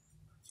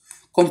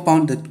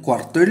compounded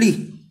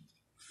quarterly.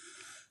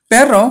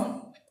 Pero,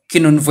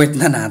 kinonvert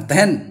na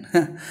natin.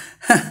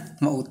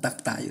 Mautak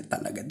tayo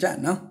talaga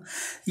dyan, no?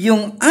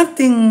 Yung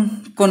ating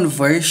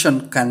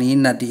conversion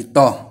kanina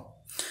dito,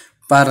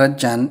 para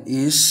dyan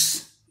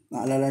is,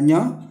 naalala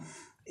nyo,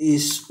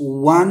 is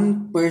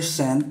 1%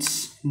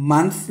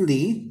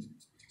 monthly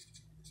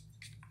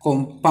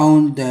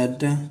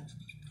compounded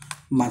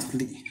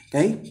monthly.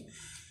 Okay?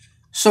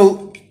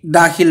 So,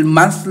 dahil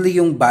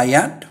monthly yung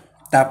bayad,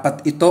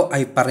 dapat ito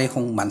ay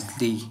parehong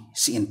monthly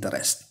si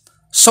interest.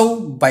 So,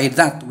 by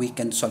that, we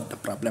can solve the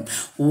problem.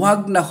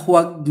 Huwag na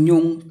huwag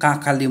nyong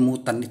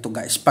kakalimutan ito,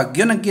 guys. Pag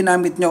yun ang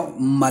ginamit nyo,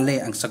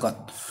 mali ang sagot.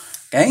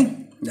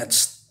 Okay?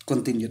 Let's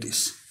continue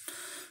this.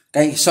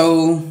 Okay,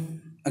 so,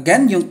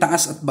 again, yung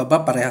taas at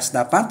baba parehas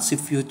dapat. Si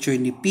future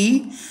ni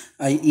P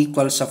ay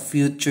equal sa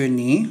future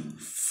ni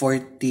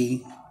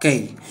 40K.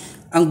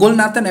 Ang goal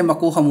natin ay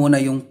makuha muna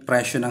yung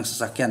presyo ng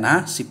sasakyan,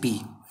 ha? Si P.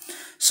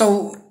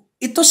 So,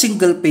 ito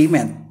single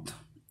payment.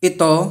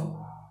 Ito,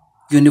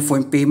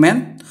 uniform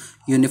payment.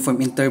 Uniform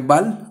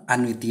interval,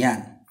 annuity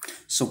yan.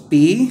 So,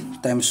 P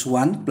times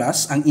 1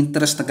 plus, ang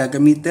interest na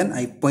gagamitin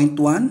ay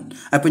 0.01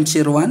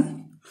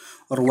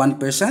 or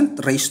 1%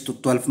 raised to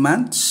 12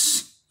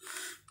 months.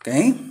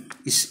 Okay?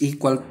 Is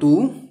equal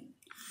to,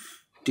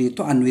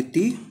 dito,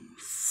 annuity,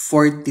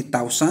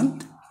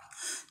 40,000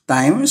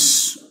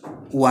 times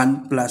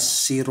 1 plus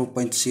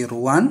 0.01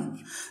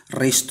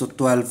 raised to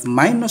 12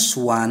 minus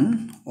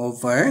 1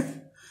 over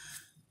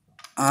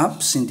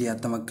ups, hindi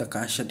yata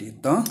magkakasya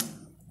dito.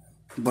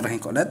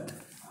 Burahin ko ulit.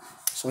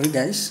 Sorry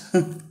guys.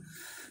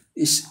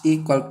 Is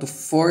equal to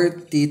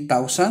 40,000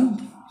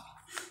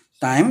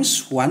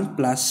 times 1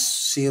 plus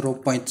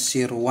 0.01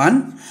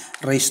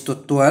 raised to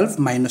 12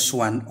 minus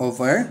 1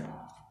 over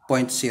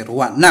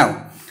 0.01.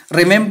 Now,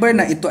 remember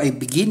na ito ay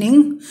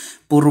beginning.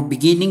 Puro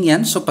beginning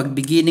yan. So, pag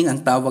beginning,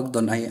 ang tawag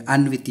doon ay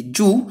annuity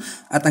due.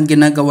 At ang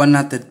ginagawa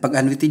natin, pag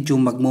annuity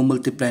due,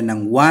 magmumultiply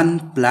ng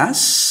 1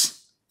 plus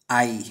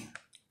I.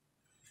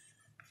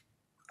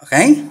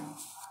 Okay?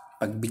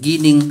 Pag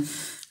beginning,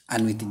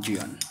 annuity due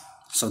yun.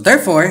 So,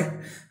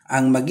 therefore,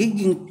 ang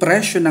magiging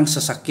presyo ng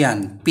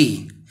sasakyan,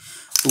 P,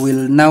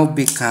 will now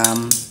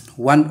become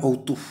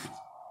 102.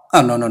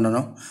 Oh,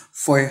 no.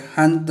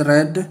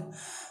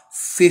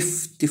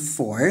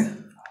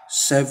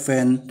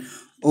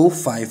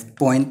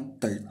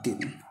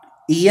 454,705.13.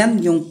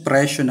 Iyan yung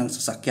presyo ng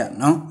sasakyan,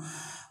 no?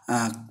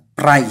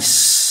 Price.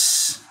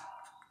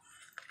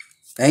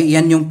 Okay,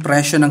 iyan yung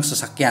presyo ng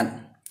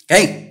sasakyan.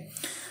 Okay.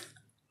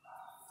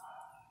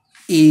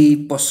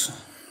 I-pause.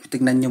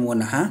 Tignan nyo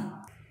muna,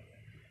 ha?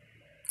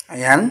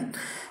 Ayan.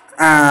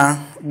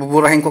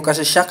 Buburahin ko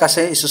kasi siya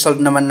kasi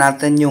isosolve naman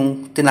natin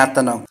yung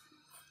tinatanong.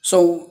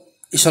 So,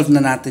 isolve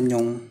na natin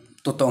yung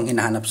totoong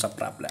hinahanap sa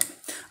problem.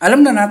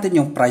 Alam na natin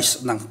yung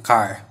price ng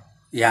car.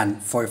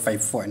 Yan,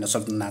 454.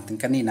 Nasolve na natin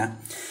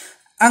kanina.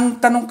 Ang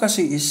tanong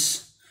kasi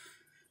is,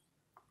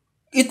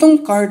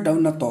 itong car daw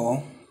na to,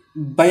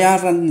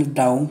 bayaran na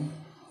daw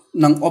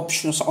ng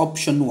option, sa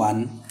option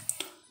 1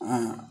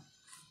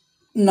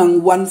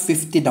 ng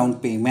 150 down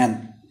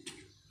payment.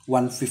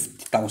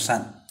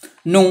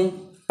 150,000. Nung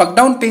pag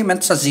down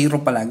payment sa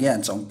 0 palagi yan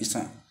sa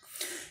umpisa.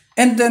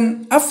 And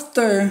then,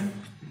 after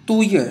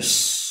 2 years,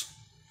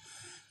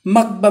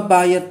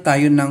 magbabayad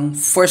tayo ng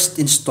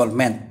first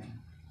installment.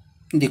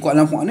 Hindi ko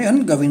alam kung ano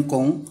yun, gawin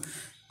kong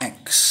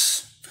X.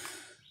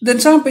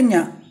 Then, sabi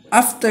niya,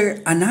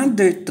 after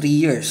another 3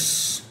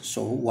 years,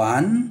 so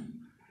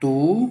 1,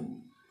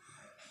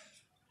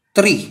 2,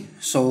 3.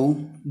 So,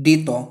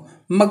 dito,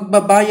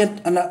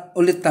 magbabayad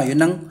ulit tayo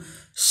ng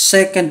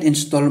second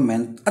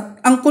installment.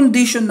 At ang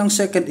condition ng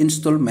second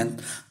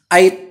installment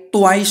ay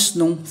twice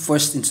nung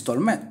first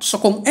installment. So,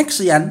 kung X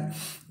yan,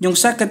 yung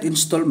second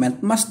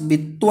installment must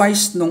be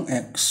twice nung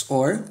X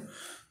or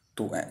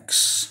 2X.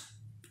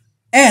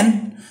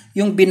 And,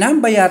 yung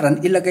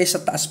binabayaran, ilagay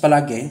sa taas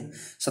palagi.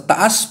 Sa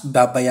taas,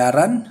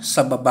 babayaran.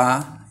 Sa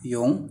baba,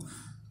 yung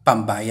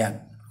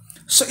pambayad.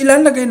 So,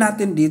 ilalagay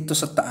natin dito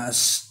sa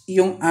taas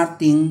yung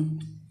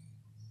ating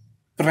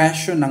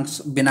presyo ng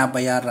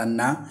binabayaran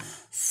na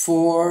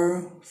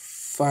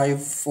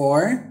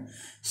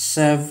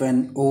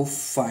 454,705.13.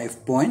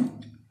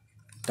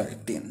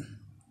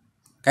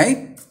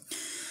 Okay?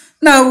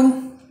 Now,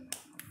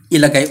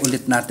 ilagay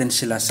ulit natin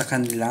sila sa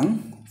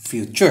kanilang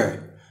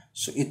future.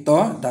 So,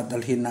 ito,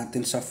 dadalhin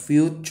natin sa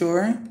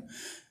future.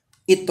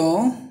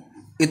 Ito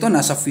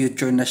nasa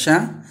future na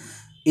siya.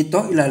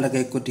 Ito,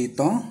 ilalagay ko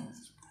dito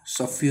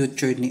sa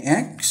future ni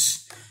X.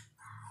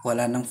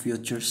 Wala nang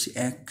future si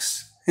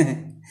X.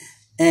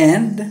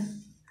 And,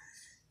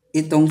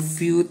 itong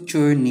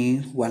future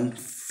ni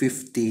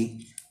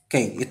 150K.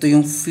 Ito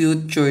yung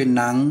future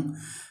ng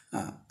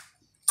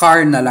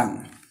car na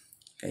lang.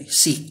 Okay,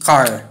 si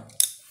car.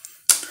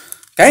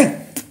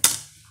 Okay?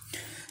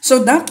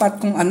 So,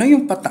 dapat kung ano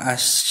yung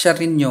pataas, siya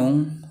rin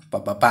yung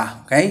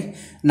pababa. Okay?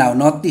 Now,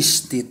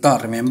 notice dito,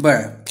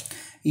 remember,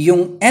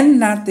 yung N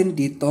natin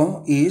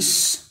dito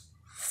is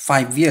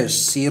 5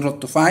 years. 0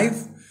 to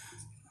 5,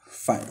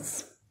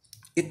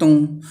 5.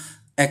 Itong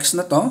X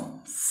na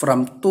to,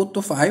 from 2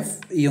 to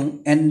 5, yung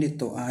N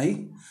nito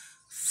ay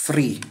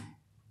 3.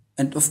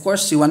 And of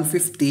course, si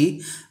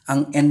 150,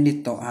 ang N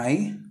nito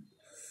ay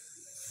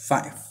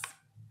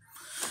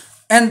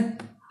 5.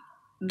 And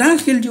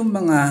dahil yung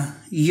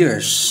mga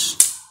years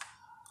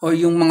o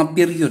yung mga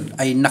period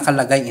ay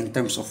nakalagay in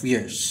terms of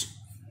years,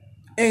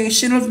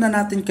 sinolve na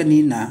natin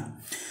kanina,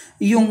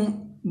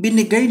 yung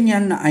binigay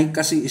niya na ay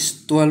kasi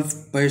is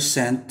 12%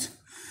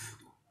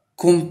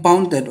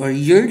 compounded or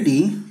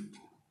yearly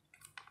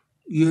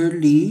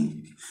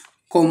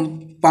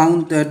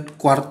compounded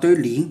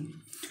quarterly,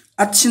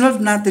 at sinolve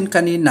natin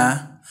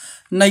kanina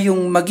na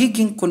yung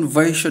magiging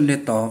conversion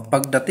nito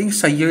pagdating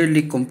sa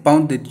yearly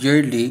compounded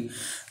yearly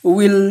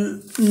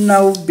will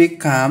now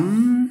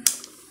become,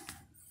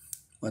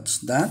 what's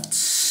that?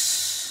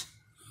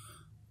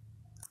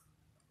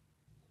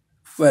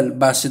 Well,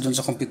 base dun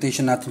sa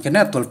computation natin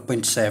kanina,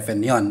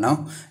 12.7 yon,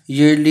 no?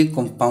 Yearly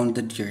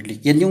compounded yearly.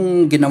 Yan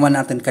yung ginawa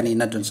natin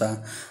kanina dun sa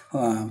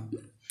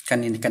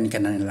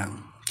kanina lang.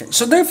 Okay.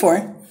 So therefore,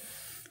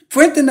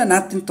 pwede na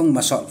natin itong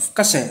masolve.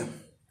 Kasi,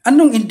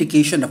 anong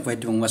indication na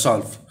pwede mong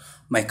masolve?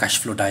 May cash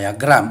flow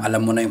diagram.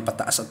 Alam mo na yung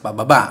pataas at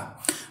pababa.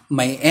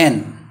 May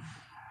N.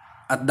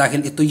 At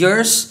dahil ito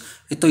years,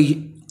 ito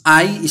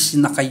I is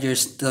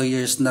naka-years, 2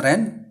 years na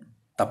rin.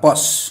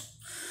 Tapos.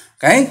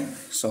 Okay?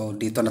 So,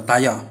 dito na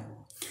tayo.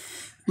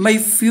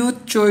 May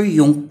future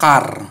yung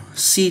car.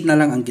 C na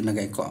lang ang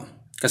ginagay ko.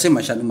 Kasi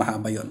masyadong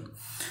mahaba yun.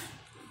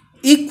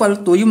 Equal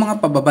to yung mga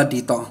pababa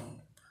dito.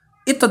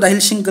 Ito dahil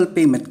single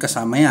payment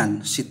kasama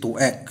yan, si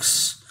 2x.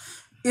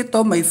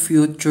 Ito may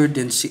future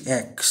din si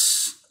x.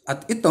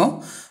 At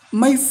ito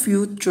may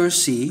future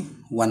si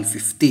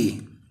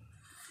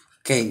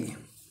 150. Okay.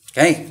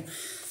 Okay.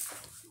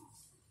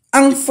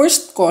 Ang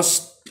first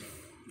cost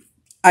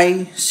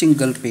ay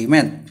single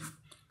payment.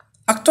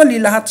 Actually,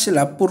 lahat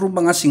sila puro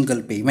mga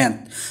single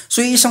payment.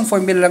 So, isang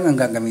formula lang ang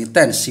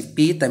gagamitin. Si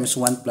P times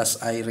 1 plus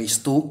I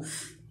raised to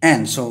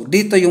N. So,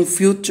 dito yung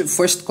future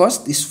first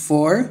cost is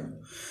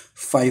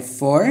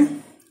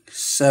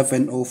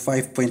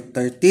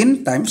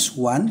 4,705.13 times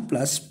 1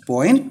 plus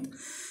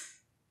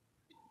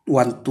 0.127.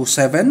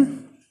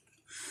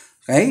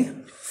 Okay?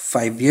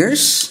 5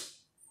 years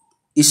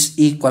is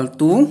equal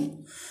to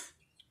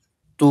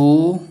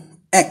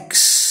 2x.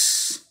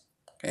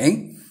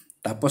 Okay?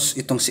 Tapos,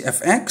 itong si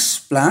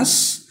fx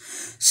plus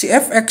si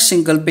fx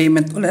single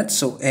payment ulit.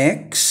 So,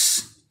 x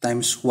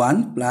times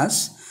 1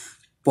 plus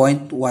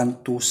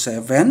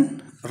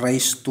 0.127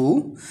 raised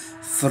to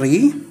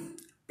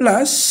 3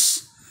 plus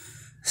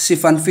si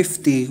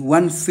 150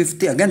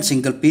 again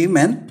single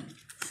payment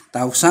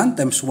 1,000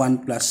 times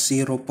 1 plus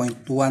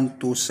 0.127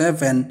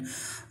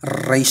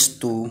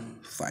 raised to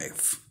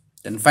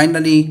 5. Then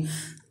finally,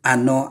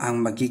 ano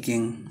ang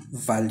magiging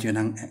value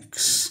ng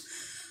x?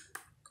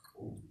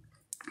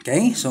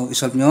 Okay, so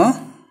isolve nyo.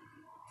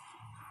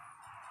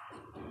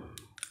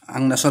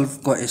 Ang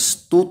nasolve ko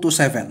is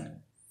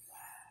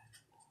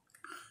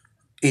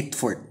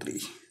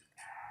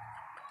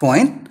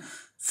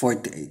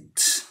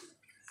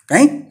 227,843.48.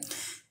 Okay?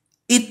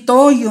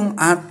 Ito yung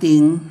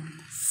ating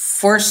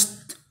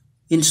first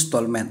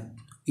installment.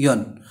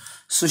 Yun.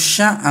 So,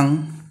 siya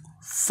ang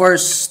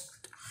first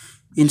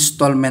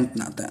installment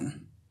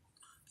natin.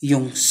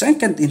 Yung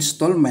second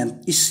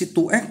installment is si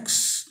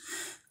 2x.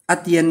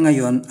 At yan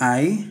ngayon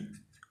ay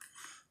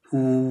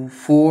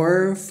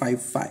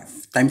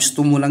 455. Times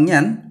 2 mo lang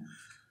yan.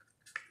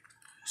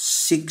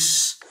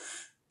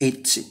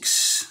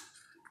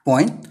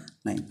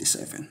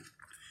 686.97.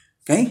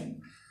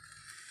 Okay?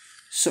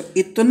 So,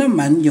 ito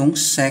naman yung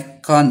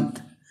second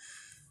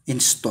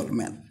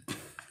installment.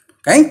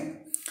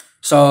 Okay?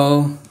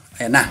 So,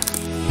 ayan na.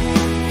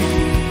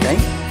 Okay?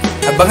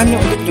 Abangan nyo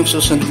ulit yung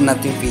susunod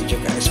nating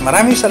video, guys.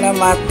 Maraming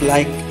salamat.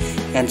 Like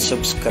and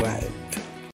subscribe.